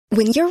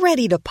When you're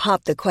ready to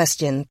pop the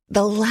question,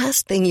 the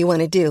last thing you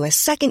want to do is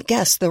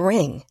second-guess the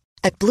ring.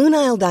 At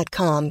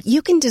BlueNile.com,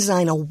 you can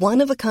design a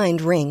one-of-a-kind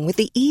ring with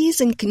the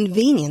ease and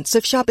convenience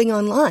of shopping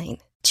online.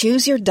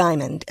 Choose your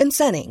diamond and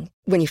setting.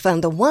 When you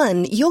find the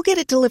one, you'll get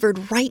it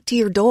delivered right to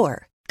your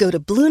door. Go to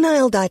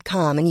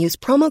BlueNile.com and use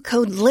promo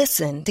code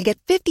LISTEN to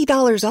get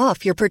 $50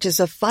 off your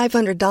purchase of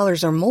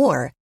 $500 or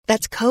more.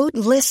 That's code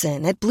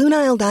LISTEN at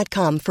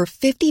BlueNile.com for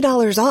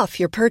 $50 off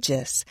your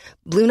purchase.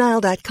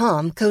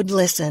 BlueNile.com, code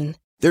LISTEN.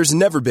 There's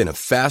never been a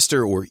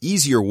faster or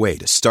easier way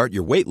to start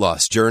your weight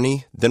loss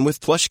journey than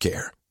with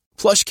PlushCare.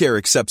 PlushCare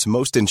accepts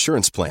most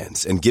insurance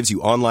plans and gives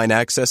you online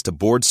access to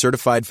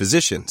board-certified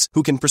physicians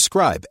who can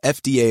prescribe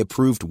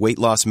FDA-approved weight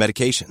loss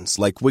medications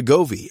like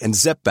Wegovy and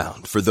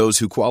Zepbound for those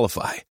who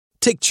qualify.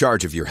 Take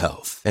charge of your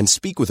health and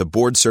speak with a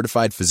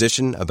board-certified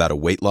physician about a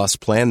weight loss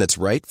plan that's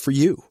right for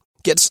you.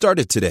 Get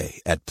started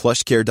today at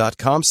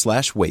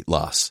plushcare.com/weight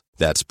loss.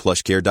 That's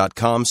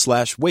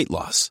plushcare.com/weight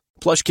loss.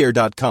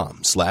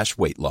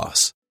 plushcare.com/weight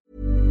loss.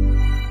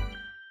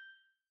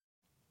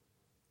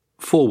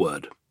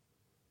 Forward.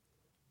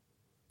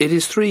 It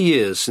is 3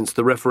 years since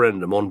the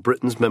referendum on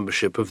Britain's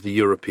membership of the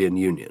European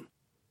Union.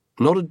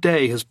 Not a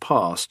day has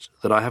passed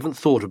that I haven't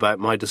thought about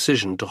my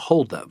decision to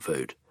hold that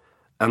vote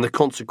and the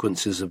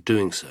consequences of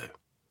doing so.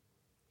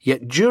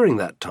 Yet during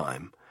that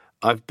time,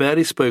 I've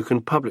barely spoken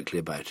publicly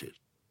about it,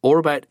 or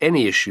about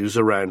any issues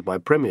around my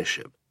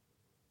premiership.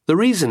 The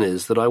reason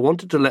is that I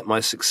wanted to let my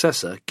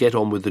successor get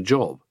on with the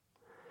job.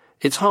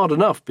 It's hard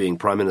enough being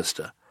Prime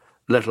Minister,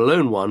 let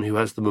alone one who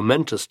has the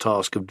momentous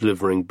task of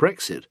delivering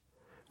Brexit,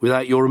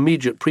 without your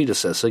immediate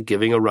predecessor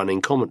giving a running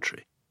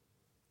commentary.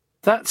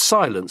 That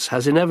silence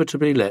has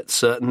inevitably let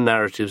certain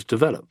narratives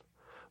develop,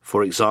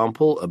 for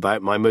example,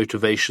 about my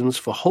motivations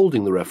for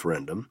holding the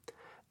referendum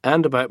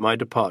and about my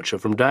departure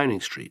from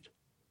Downing Street.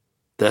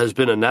 There has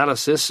been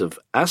analysis of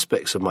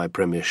aspects of my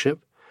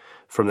premiership,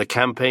 from the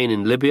campaign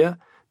in Libya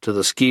to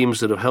the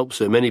schemes that have helped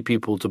so many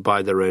people to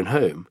buy their own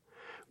home,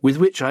 with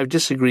which I've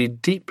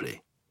disagreed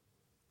deeply.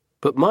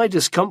 But my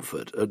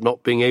discomfort at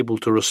not being able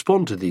to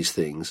respond to these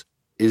things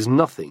is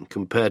nothing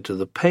compared to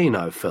the pain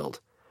I've felt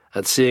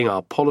at seeing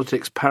our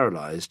politics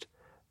paralysed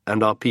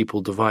and our people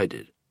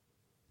divided.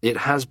 It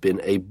has been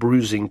a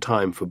bruising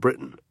time for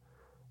Britain,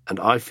 and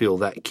I feel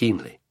that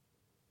keenly.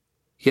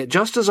 Yet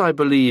just as I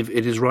believe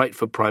it is right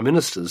for Prime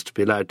Ministers to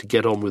be allowed to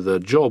get on with their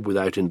job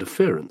without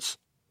interference,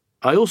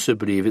 I also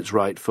believe it's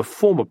right for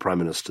former Prime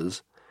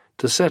Ministers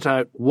to set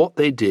out what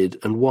they did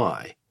and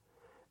why,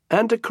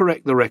 and to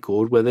correct the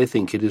record where they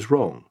think it is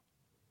wrong.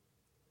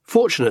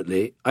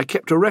 Fortunately, I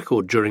kept a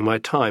record during my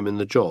time in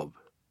the job.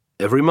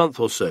 Every month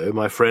or so,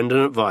 my friend and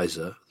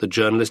advisor, the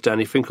journalist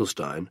Danny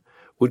Finkelstein,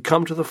 would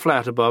come to the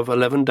flat above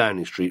 11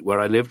 Downing Street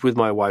where I lived with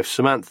my wife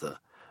Samantha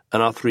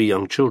and our 3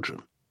 young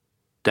children.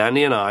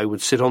 Danny and I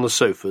would sit on the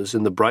sofas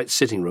in the bright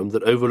sitting room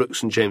that overlooks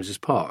St James's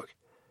Park,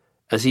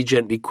 as he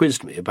gently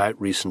quizzed me about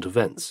recent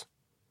events.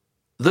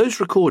 Those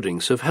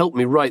recordings have helped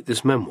me write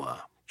this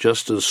memoir,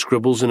 just as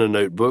scribbles in a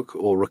notebook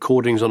or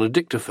recordings on a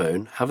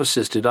dictaphone have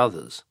assisted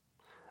others.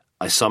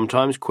 I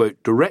sometimes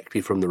quote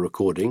directly from the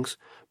recordings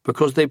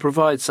because they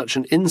provide such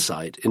an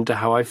insight into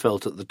how I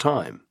felt at the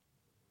time.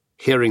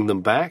 Hearing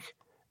them back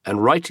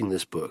and writing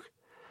this book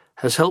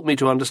has helped me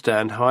to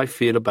understand how I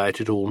feel about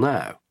it all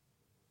now.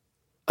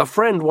 A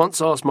friend once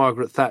asked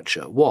Margaret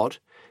Thatcher what,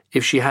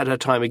 if she had her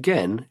time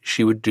again,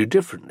 she would do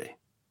differently.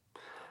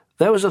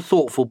 There was a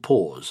thoughtful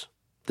pause.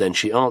 Then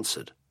she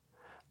answered,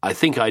 "I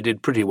think I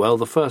did pretty well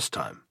the first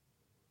time."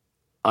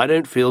 I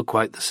don't feel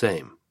quite the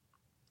same.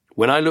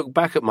 When I look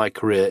back at my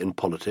career in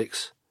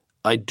politics,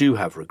 I do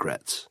have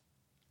regrets.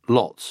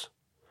 Lots.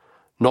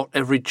 Not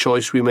every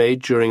choice we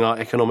made during our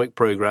economic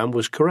programme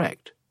was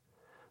correct.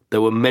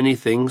 There were many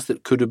things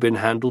that could have been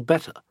handled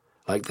better,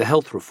 like the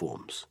health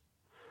reforms.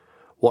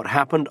 What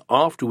happened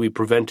after we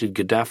prevented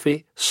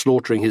Gaddafi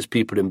slaughtering his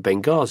people in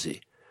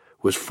Benghazi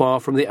was far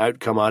from the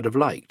outcome I'd have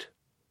liked.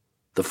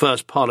 The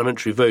first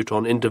parliamentary vote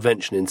on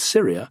intervention in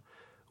Syria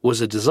was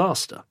a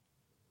disaster.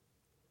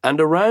 And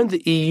around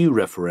the EU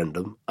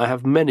referendum, I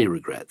have many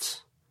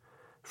regrets.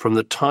 From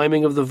the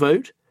timing of the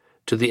vote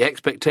to the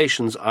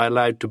expectations I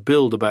allowed to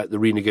build about the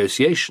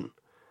renegotiation,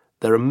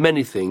 there are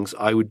many things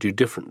I would do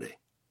differently.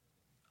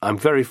 I'm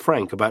very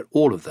frank about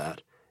all of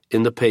that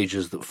in the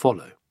pages that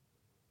follow.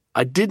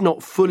 I did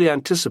not fully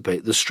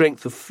anticipate the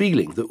strength of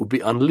feeling that would be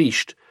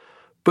unleashed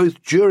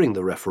both during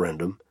the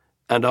referendum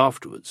and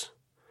afterwards.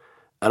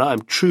 And I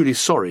am truly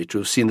sorry to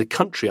have seen the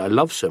country I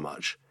love so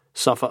much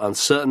suffer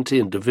uncertainty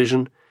and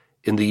division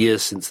in the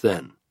years since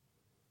then.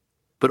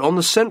 But on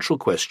the central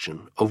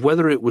question of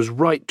whether it was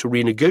right to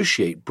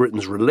renegotiate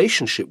Britain's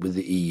relationship with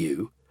the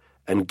EU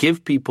and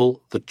give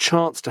people the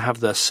chance to have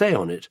their say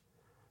on it,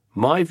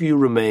 my view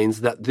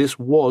remains that this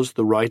was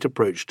the right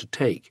approach to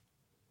take.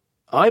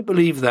 I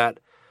believe that,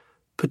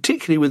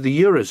 particularly with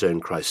the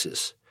Eurozone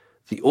crisis,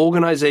 the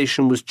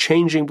organisation was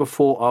changing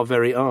before our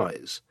very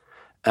eyes,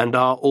 and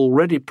our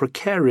already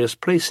precarious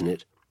place in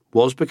it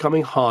was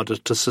becoming harder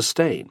to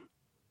sustain.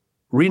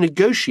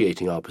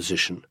 Renegotiating our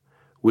position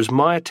was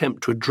my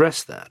attempt to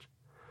address that,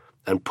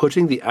 and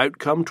putting the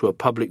outcome to a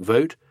public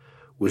vote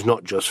was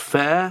not just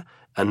fair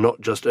and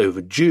not just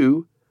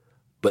overdue,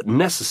 but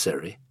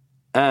necessary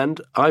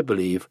and, I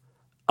believe,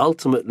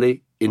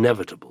 ultimately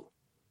inevitable.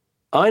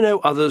 I know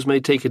others may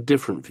take a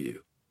different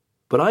view,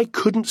 but I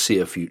couldn't see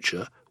a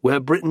future where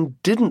Britain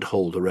didn't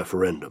hold a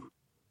referendum.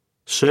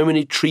 So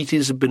many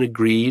treaties have been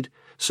agreed,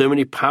 so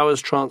many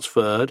powers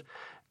transferred,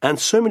 and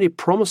so many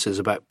promises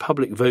about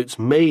public votes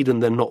made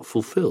and then not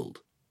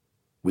fulfilled.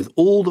 With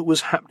all that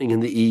was happening in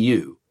the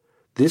EU,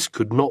 this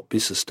could not be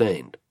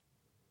sustained.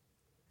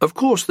 Of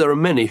course, there are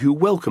many who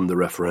welcome the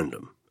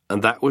referendum,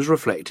 and that was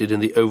reflected in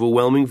the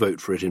overwhelming vote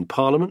for it in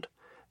Parliament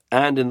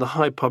and in the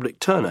high public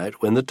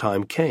turnout when the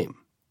time came.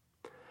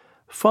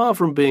 Far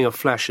from being a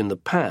flash in the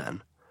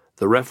pan,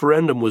 the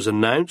referendum was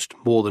announced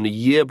more than a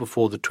year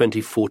before the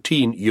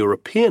 2014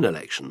 European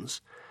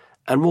elections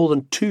and more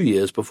than 2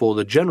 years before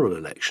the general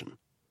election.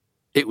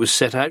 It was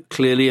set out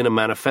clearly in a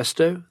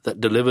manifesto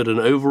that delivered an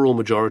overall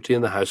majority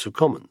in the House of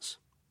Commons.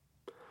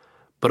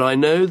 But I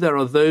know there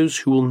are those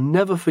who will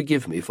never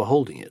forgive me for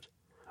holding it,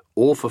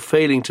 or for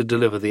failing to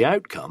deliver the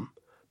outcome,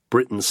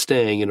 Britain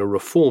staying in a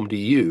reformed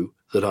EU,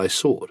 that I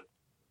sought.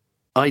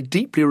 I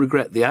deeply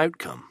regret the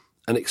outcome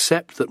and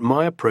accept that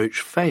my approach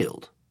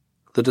failed.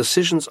 The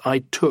decisions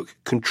I took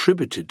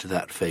contributed to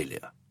that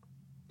failure.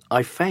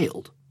 I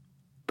failed.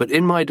 But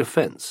in my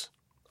defence,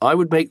 I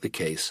would make the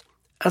case,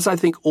 as I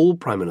think all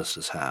Prime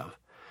Ministers have,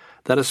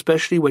 that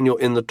especially when you're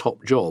in the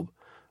top job,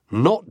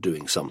 not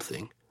doing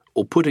something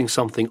or putting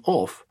something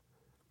off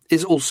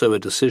is also a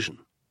decision.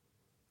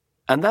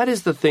 And that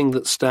is the thing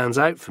that stands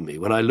out for me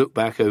when I look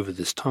back over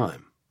this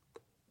time.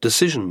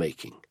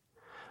 Decision-making.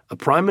 A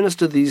Prime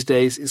Minister these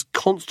days is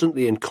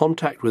constantly in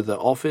contact with their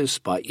office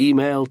by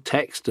email,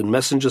 text and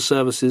messenger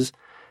services,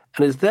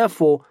 and is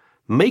therefore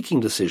making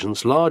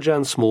decisions, large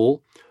and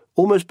small,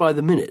 almost by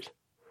the minute.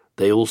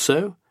 They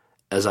also,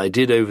 as I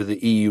did over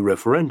the EU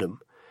referendum,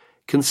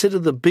 consider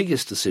the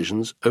biggest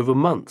decisions over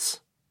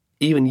months,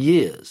 even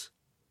years.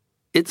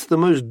 It's the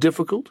most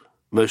difficult,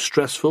 most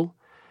stressful,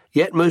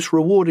 yet most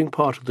rewarding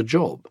part of the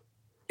job.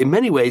 In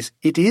many ways,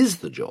 it is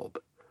the job,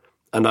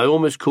 and I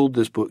almost called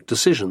this book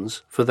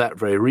Decisions for that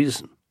very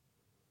reason.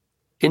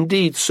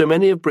 Indeed, so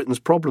many of Britain's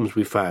problems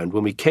we found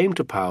when we came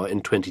to power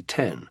in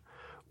 2010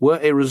 were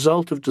a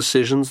result of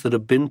decisions that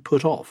had been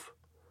put off.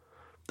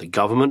 The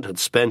government had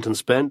spent and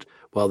spent,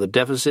 while the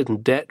deficit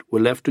and debt were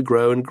left to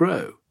grow and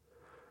grow.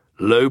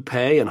 Low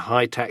pay and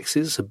high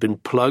taxes had been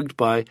plugged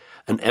by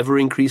an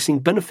ever-increasing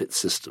benefits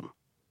system.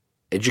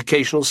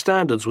 Educational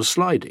standards were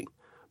sliding,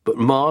 but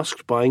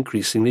masked by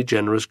increasingly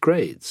generous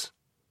grades.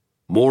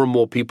 More and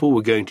more people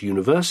were going to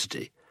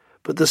university,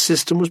 but the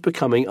system was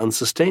becoming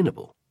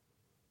unsustainable.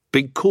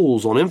 Big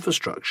calls on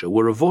infrastructure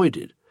were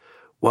avoided,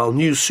 while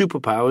new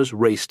superpowers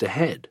raced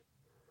ahead.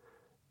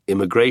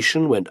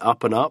 Immigration went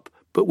up and up,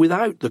 but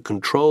without the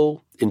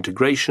control,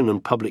 integration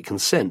and public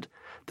consent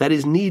that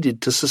is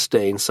needed to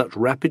sustain such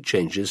rapid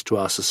changes to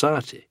our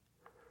society.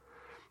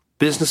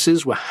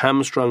 Businesses were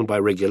hamstrung by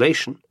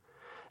regulation,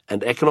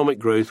 and economic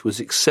growth was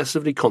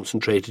excessively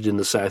concentrated in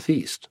the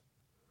southeast.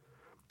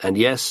 And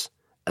yes,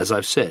 as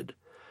I've said,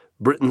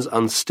 Britain's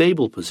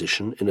unstable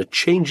position in a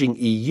changing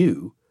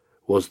EU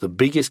was the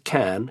biggest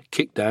can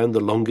kicked down the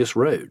longest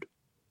road.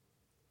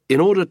 In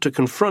order to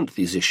confront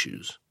these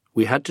issues,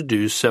 we had to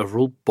do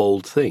several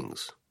bold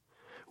things.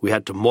 We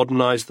had to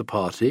modernise the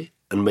party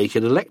and make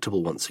it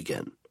electable once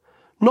again,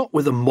 not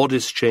with a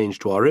modest change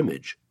to our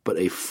image, but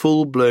a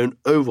full-blown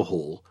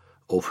overhaul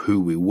of who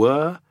we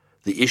were,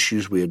 the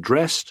issues we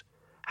addressed,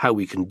 how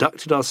we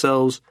conducted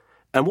ourselves,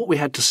 and what we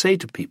had to say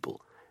to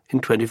people in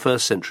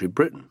 21st century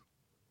Britain.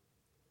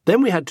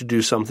 Then we had to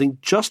do something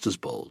just as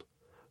bold,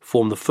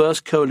 form the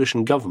first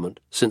coalition government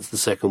since the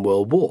Second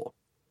World War,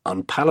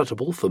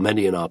 unpalatable for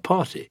many in our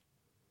party,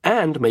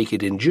 and make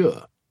it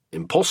endure,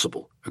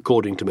 impossible,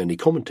 according to many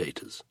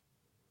commentators.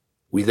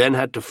 We then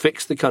had to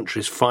fix the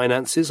country's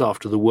finances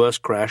after the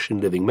worst crash in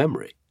living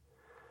memory.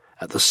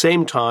 At the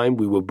same time,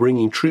 we were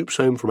bringing troops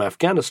home from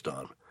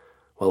Afghanistan,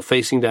 while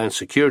facing down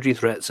security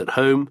threats at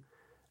home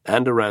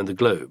and around the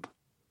globe.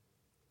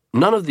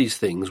 None of these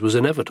things was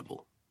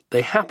inevitable.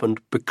 They happened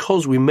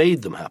because we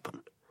made them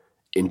happen.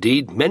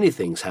 Indeed, many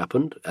things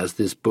happened, as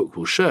this book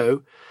will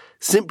show,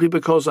 simply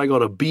because I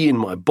got a bee in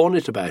my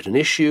bonnet about an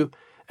issue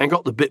and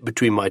got the bit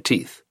between my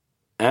teeth,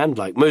 and,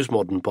 like most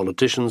modern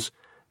politicians,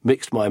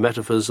 mixed my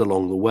metaphors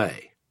along the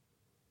way.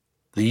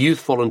 The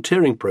youth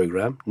volunteering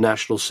programme,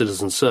 National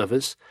Citizen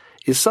Service,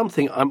 is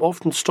something I'm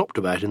often stopped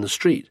about in the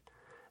street,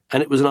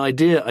 and it was an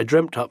idea I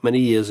dreamt up many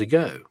years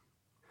ago.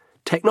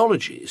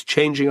 Technology is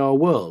changing our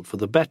world for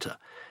the better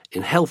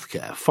in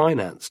healthcare,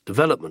 finance,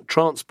 development,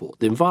 transport,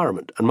 the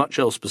environment, and much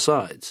else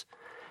besides.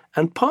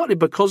 And partly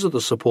because of the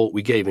support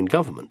we gave in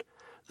government,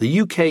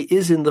 the UK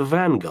is in the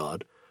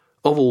vanguard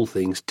of all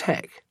things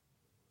tech.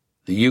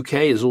 The UK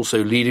is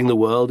also leading the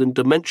world in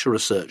dementia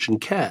research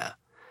and care,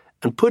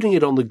 and putting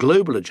it on the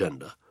global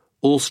agenda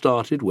all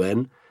started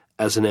when,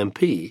 as an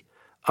MP,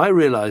 I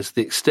realised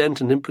the extent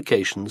and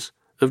implications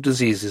of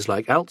diseases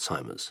like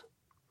Alzheimer's.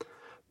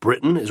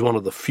 Britain is one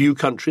of the few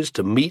countries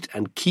to meet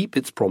and keep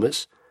its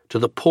promise to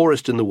the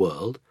poorest in the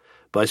world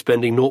by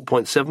spending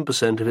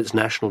 0.7% of its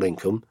national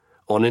income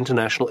on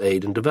international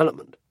aid and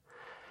development.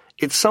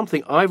 It's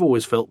something I've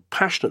always felt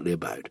passionately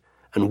about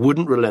and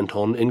wouldn't relent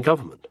on in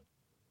government.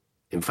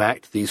 In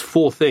fact, these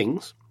four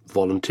things,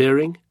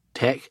 volunteering,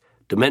 tech,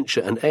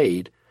 dementia and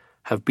aid,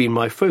 have been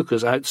my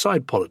focus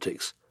outside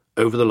politics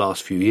over the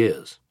last few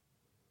years.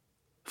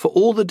 For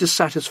all the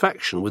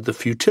dissatisfaction with the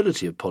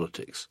futility of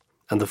politics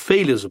and the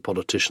failures of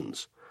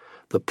politicians,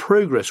 the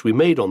progress we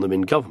made on them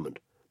in government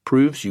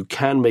proves you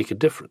can make a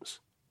difference.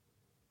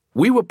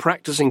 We were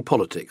practicing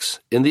politics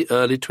in the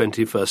early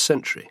 21st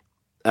century,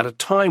 at a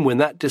time when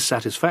that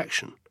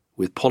dissatisfaction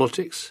with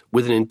politics,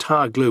 with an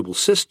entire global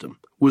system,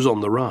 was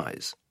on the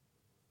rise.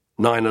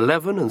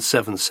 9/11 and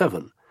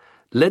 7/7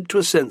 led to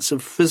a sense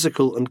of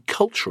physical and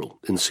cultural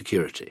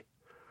insecurity.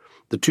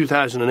 The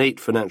 2008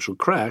 financial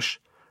crash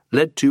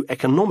led to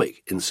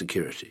economic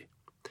insecurity.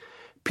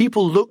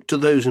 People looked to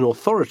those in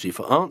authority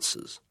for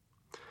answers,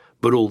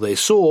 but all they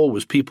saw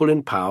was people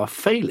in power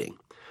failing,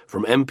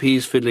 from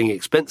MPs fiddling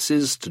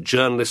expenses to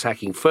journalists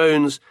hacking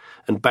phones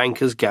and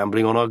bankers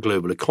gambling on our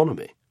global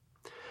economy.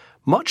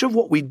 Much of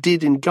what we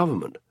did in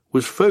government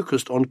was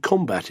focused on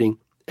combating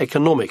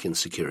economic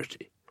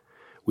insecurity.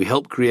 We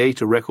helped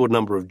create a record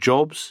number of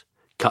jobs,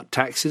 cut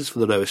taxes for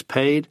the lowest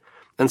paid,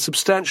 and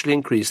substantially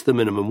increase the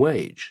minimum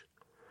wage.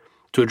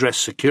 To address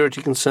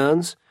security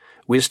concerns,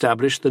 we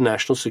established the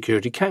National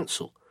Security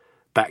Council,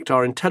 backed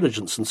our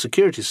intelligence and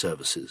security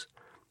services,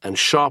 and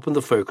sharpened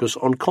the focus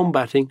on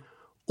combating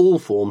all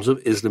forms of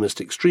Islamist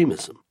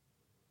extremism.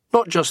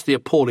 Not just the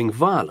appalling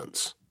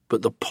violence,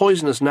 but the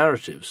poisonous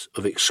narratives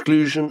of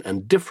exclusion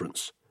and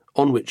difference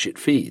on which it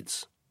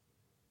feeds.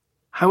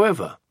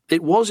 However,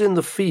 it was in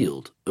the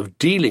field of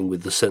dealing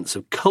with the sense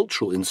of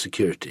cultural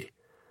insecurity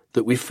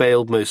that we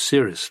failed most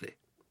seriously.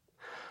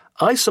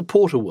 I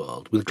support a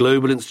world with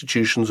global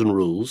institutions and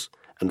rules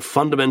and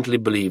fundamentally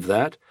believe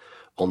that,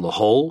 on the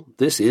whole,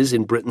 this is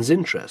in Britain's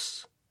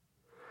interests.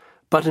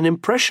 But an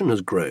impression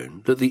has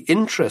grown that the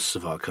interests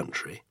of our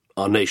country,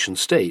 our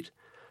nation-state,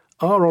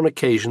 are on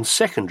occasion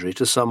secondary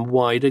to some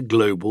wider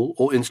global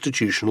or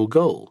institutional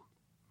goal.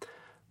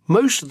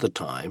 Most of the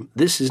time,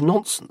 this is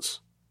nonsense.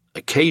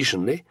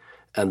 Occasionally,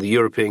 and the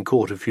European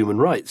Court of Human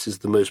Rights is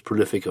the most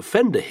prolific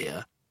offender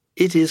here,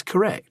 it is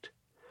correct.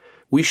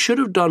 We should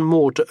have done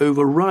more to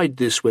override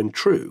this when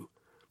true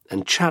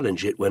and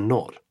challenge it when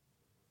not.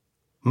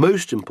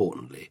 Most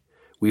importantly,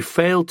 we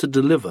failed to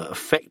deliver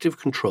effective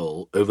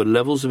control over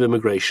levels of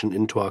immigration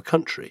into our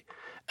country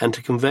and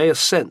to convey a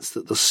sense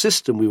that the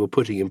system we were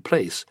putting in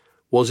place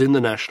was in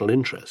the national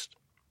interest.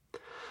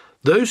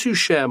 Those who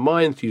share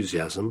my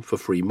enthusiasm for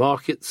free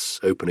markets,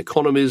 open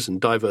economies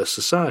and diverse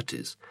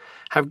societies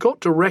have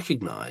got to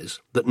recognise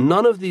that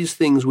none of these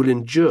things will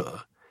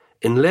endure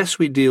unless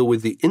we deal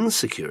with the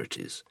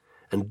insecurities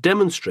and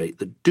demonstrate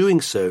that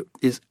doing so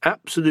is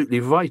absolutely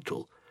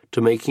vital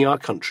to making our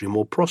country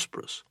more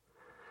prosperous.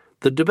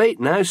 The debate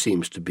now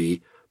seems to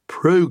be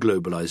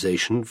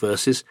pro-globalisation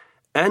versus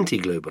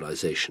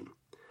anti-globalisation.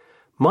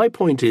 My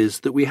point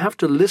is that we have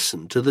to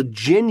listen to the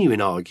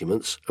genuine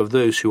arguments of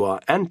those who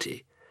are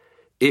anti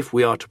if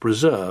we are to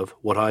preserve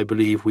what I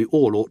believe we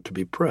all ought to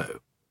be pro.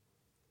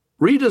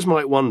 Readers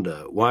might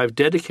wonder why I've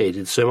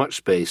dedicated so much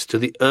space to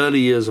the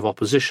early years of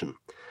opposition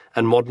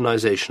and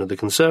modernisation of the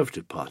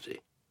Conservative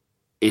Party.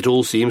 It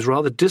all seems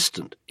rather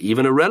distant,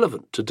 even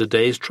irrelevant to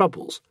today's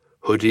troubles.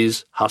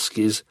 Hoodies,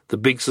 huskies, the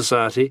big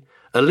society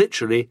are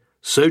literally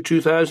so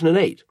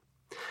 2008.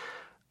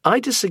 I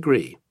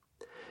disagree.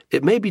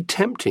 It may be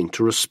tempting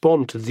to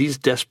respond to these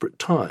desperate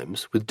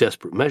times with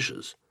desperate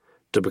measures,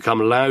 to become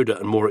louder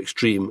and more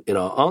extreme in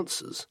our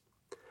answers.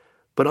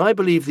 But I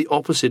believe the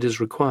opposite is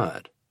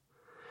required.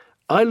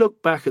 I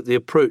look back at the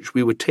approach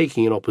we were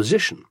taking in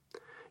opposition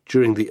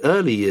during the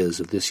early years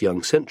of this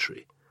young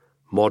century,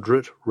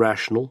 moderate,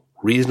 rational,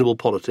 reasonable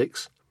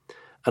politics,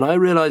 and I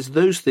realise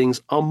those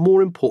things are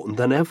more important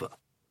than ever.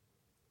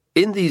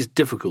 In these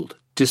difficult,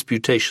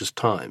 disputatious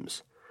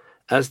times,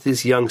 as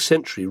this young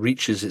century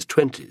reaches its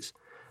 20s,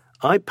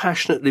 I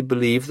passionately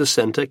believe the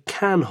centre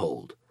can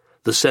hold.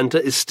 The centre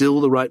is still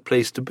the right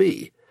place to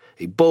be,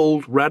 a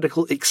bold,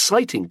 radical,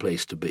 exciting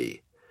place to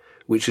be,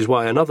 which is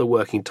why another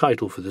working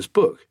title for this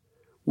book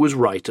was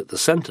Right at the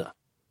Centre.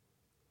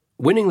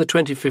 Winning the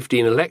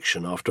 2015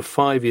 election after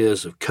 5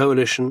 years of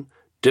coalition,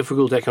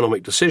 difficult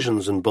economic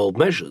decisions and bold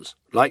measures,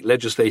 like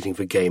legislating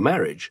for gay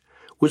marriage,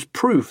 was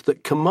proof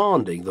that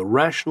commanding the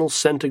rational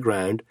centre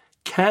ground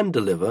can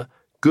deliver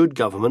good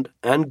government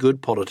and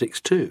good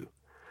politics too.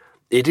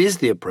 It is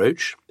the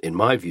approach, in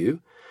my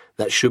view,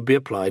 that should be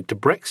applied to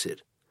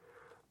Brexit.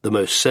 The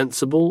most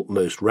sensible,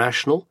 most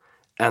rational,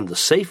 and the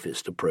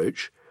safest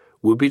approach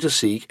would be to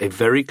seek a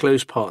very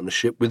close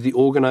partnership with the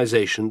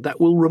organisation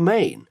that will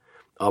remain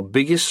our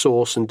biggest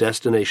source and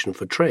destination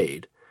for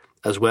trade,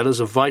 as well as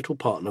a vital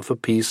partner for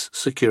peace,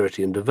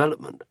 security and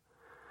development.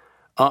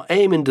 Our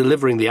aim in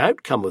delivering the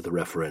outcome of the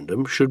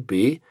referendum should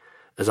be,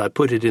 as I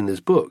put it in this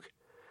book,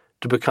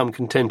 to become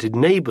contented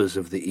neighbours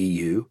of the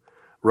EU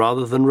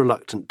rather than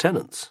reluctant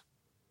tenants.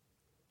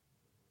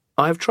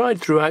 I have tried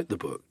throughout the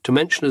book to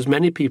mention as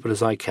many people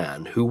as I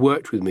can who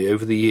worked with me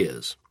over the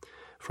years,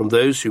 from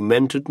those who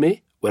mentored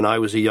me when I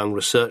was a young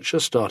researcher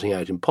starting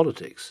out in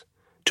politics,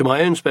 to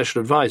my own special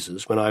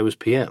advisors when I was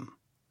PM.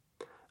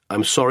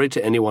 I'm sorry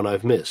to anyone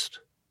I've missed.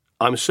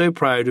 I'm so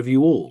proud of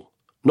you all,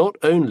 not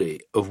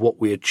only of what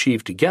we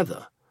achieved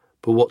together,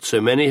 but what so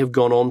many have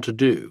gone on to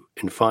do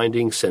in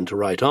finding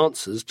centre-right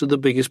answers to the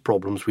biggest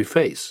problems we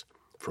face,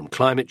 from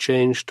climate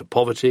change to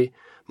poverty,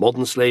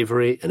 modern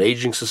slavery, an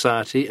ageing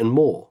society, and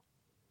more.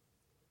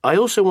 I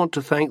also want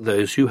to thank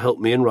those who helped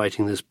me in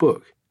writing this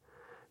book.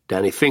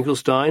 Danny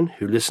Finkelstein,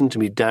 who listened to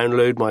me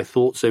download my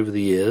thoughts over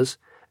the years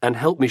and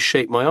helped me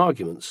shape my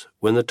arguments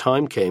when the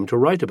time came to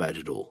write about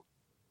it all.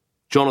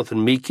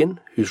 Jonathan Meakin,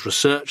 whose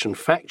research and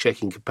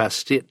fact-checking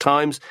capacity at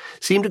times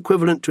seemed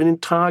equivalent to an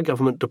entire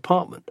government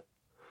department.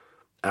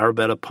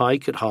 Arabella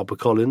Pike at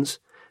HarperCollins,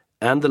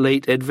 and the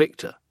late Ed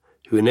Victor,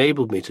 who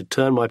enabled me to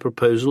turn my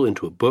proposal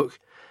into a book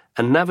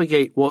and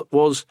navigate what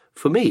was,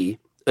 for me,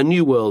 a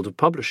new world of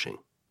publishing.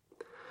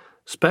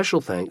 Special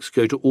thanks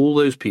go to all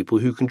those people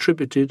who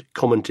contributed,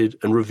 commented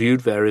and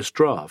reviewed various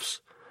drafts,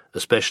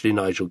 especially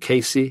Nigel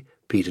Casey,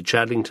 Peter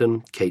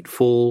Chadlington, Kate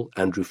Fall,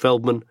 Andrew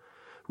Feldman,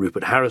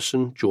 Rupert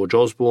Harrison, George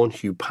Osborne,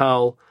 Hugh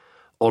Powell,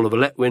 Oliver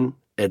Letwin,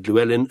 Ed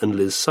Llewellyn and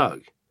Liz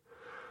Sugg.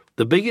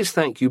 The biggest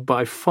thank you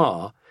by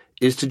far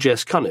is to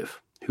Jess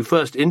Cunniff, who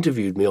first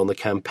interviewed me on the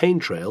campaign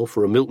trail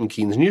for a Milton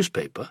Keynes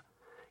newspaper,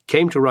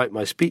 came to write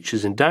my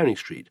speeches in Downing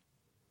Street,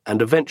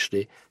 and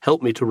eventually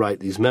helped me to write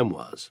these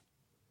memoirs.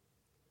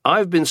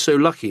 I've been so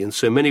lucky in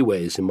so many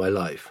ways in my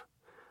life.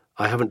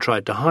 I haven't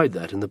tried to hide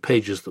that in the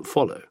pages that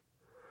follow.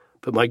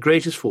 But my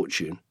greatest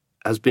fortune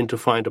has been to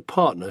find a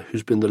partner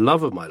who's been the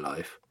love of my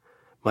life,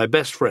 my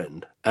best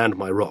friend, and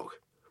my rock.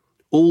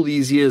 All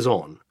these years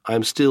on, I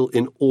am still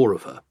in awe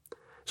of her.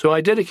 So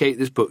I dedicate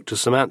this book to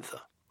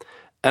Samantha,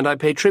 and I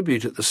pay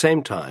tribute at the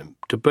same time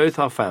to both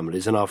our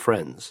families and our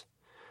friends.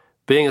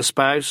 Being a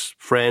spouse,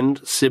 friend,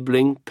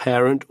 sibling,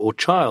 parent, or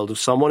child of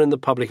someone in the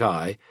public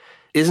eye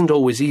isn't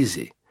always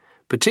easy,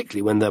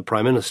 particularly when they're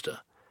Prime Minister,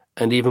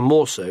 and even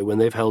more so when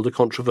they've held a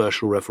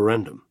controversial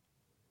referendum.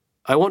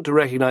 I want to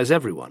recognise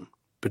everyone,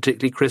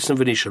 particularly Chris and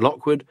Venetia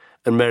Lockwood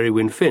and Mary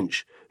Wynne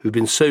Finch, who've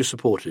been so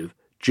supportive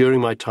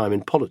during my time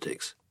in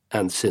politics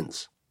and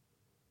since.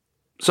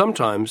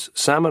 Sometimes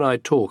Sam and I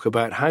talk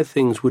about how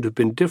things would have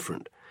been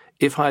different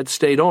if I had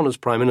stayed on as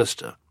Prime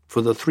Minister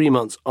for the 3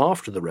 months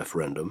after the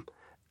referendum,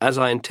 as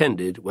I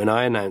intended when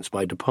I announced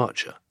my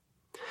departure.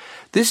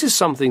 This is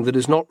something that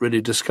is not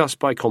really discussed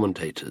by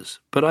commentators,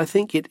 but I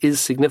think it is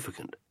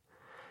significant.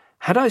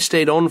 Had I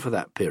stayed on for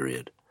that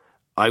period,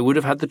 I would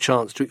have had the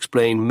chance to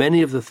explain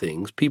many of the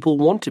things people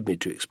wanted me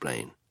to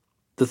explain,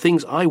 the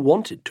things I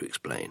wanted to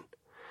explain.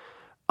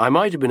 I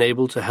might have been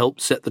able to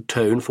help set the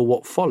tone for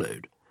what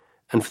followed,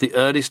 and for the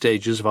early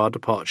stages of our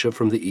departure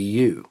from the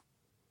EU.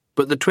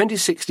 But the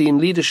 2016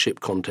 leadership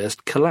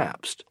contest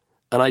collapsed,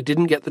 and I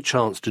didn't get the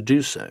chance to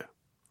do so.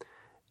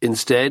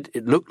 Instead,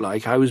 it looked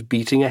like I was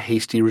beating a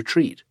hasty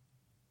retreat,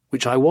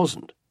 which I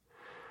wasn't.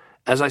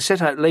 As I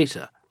set out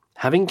later,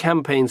 having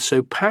campaigned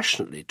so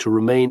passionately to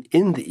remain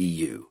in the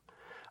EU,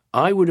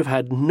 I would have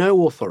had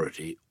no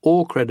authority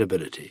or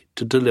credibility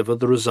to deliver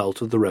the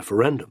result of the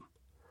referendum.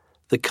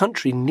 The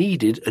country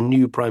needed a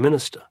new Prime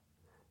Minister.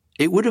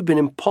 It would have been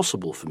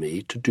impossible for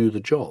me to do the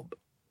job.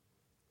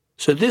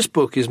 So this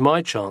book is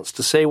my chance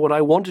to say what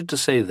I wanted to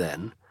say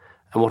then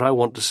and what I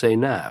want to say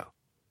now.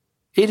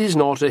 It is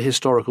not a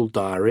historical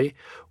diary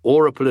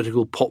or a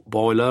political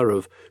potboiler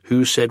of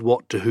who said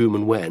what to whom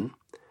and when.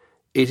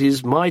 It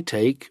is my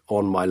take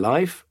on my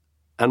life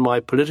and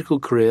my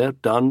political career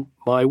done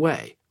my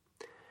way.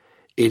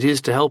 It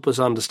is to help us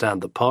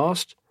understand the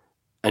past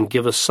and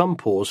give us some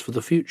pause for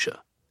the future.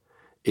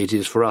 It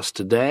is for us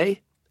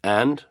today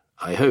and,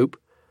 I hope,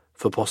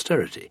 for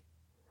posterity.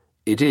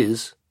 It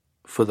is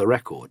for the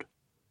record.